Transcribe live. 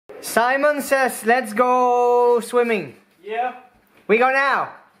Simon says, let's go swimming. Yeah. We go now.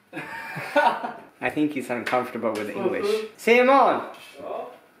 I think he's uncomfortable with English. Simon. Oh.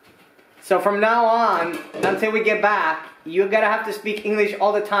 So from now on, until we get back, you're gonna have to speak English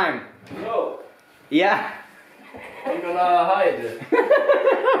all the time. No. Yeah. I'm gonna hide.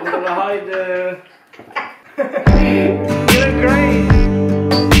 I'm gonna hide. You look great.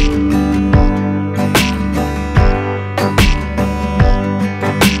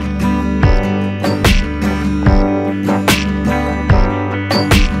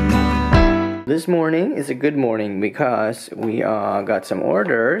 This morning is a good morning because we got some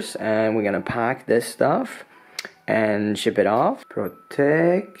orders and we're gonna pack this stuff and ship it off.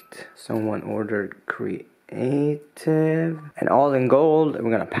 Protect. Someone ordered creative and all in gold.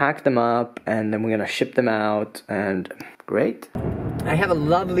 We're gonna pack them up and then we're gonna ship them out, and great. I have a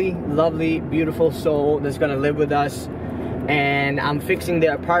lovely, lovely, beautiful soul that's gonna live with us, and I'm fixing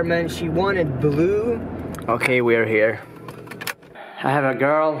the apartment. She wanted blue. Okay, we're here. I have a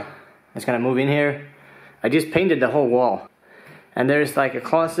girl that's gonna move in here. I just painted the whole wall. And there's like a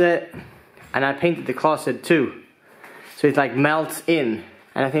closet, and I painted the closet too. So it like melts in,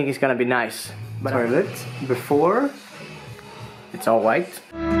 and I think it's gonna be nice. But toilet before, it's all white.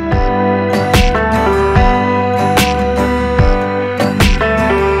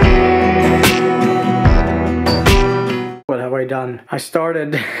 What have I done? I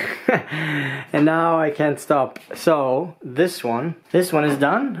started and now I can't stop. So this one is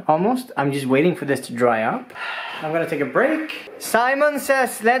done almost. I'm just waiting for this to dry up. I'm gonna take a break. Simon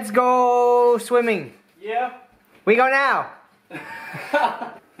says, let's go swimming. Yeah. We go now.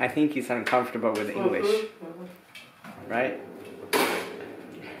 I think he's uncomfortable with English. Right?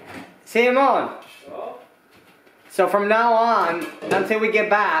 Simon. Oh. So from now on, until we get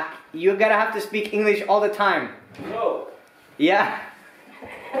back, you're gonna have to speak English all the time. No. Yeah.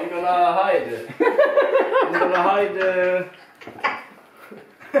 I'm gonna hide. I'm gonna hide.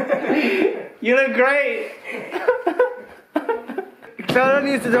 You look great. Clara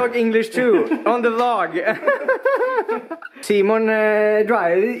needs to talk English too on the vlog. Simon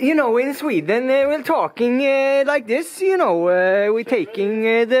drive. You know, in Sweden we're talking like this. You know, we're taking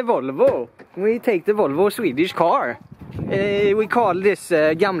the Volvo. We take the Volvo Swedish car. We call this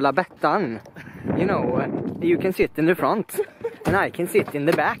Gamla Bettan. You know, you can sit in the front and I can sit in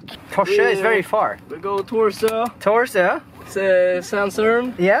the back. Torsa is very far. We go Torsa. Torsa?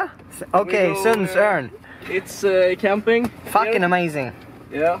 Sandsörn. Yeah? Okay, Sundsörn. It's camping. Fucking here. amazing.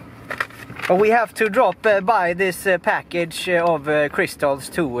 Yeah. But we have to drop by this package of crystals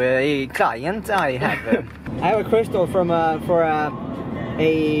to a client I have. I have a crystal from for a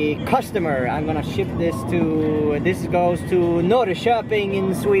customer. I'm gonna ship this to, this goes to Norrköping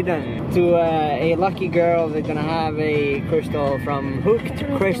in Sweden, to a lucky girl that's gonna have a crystal from Hooked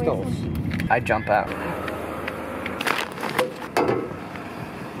Crystals. I jump out.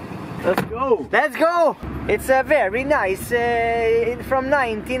 Let's go. Let's go! It's a very nice, from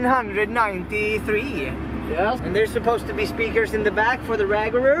 1993. Yeah. And there's supposed to be speakers in the back for the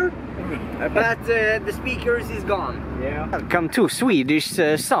Raggerer, but the speakers is gone. Yeah. Welcome to Swedish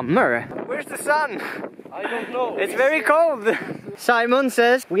summer. Where's the sun? I don't know. It's very cold. Simon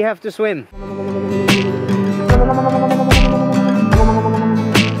says we have to swim.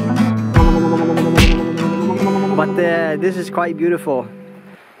 But this is quite beautiful.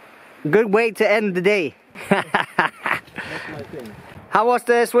 Good way to end the day. How was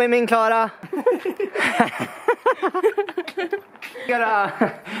the swimming, Clara?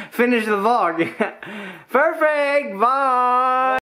 Gotta finish the vlog. Perfect, bye!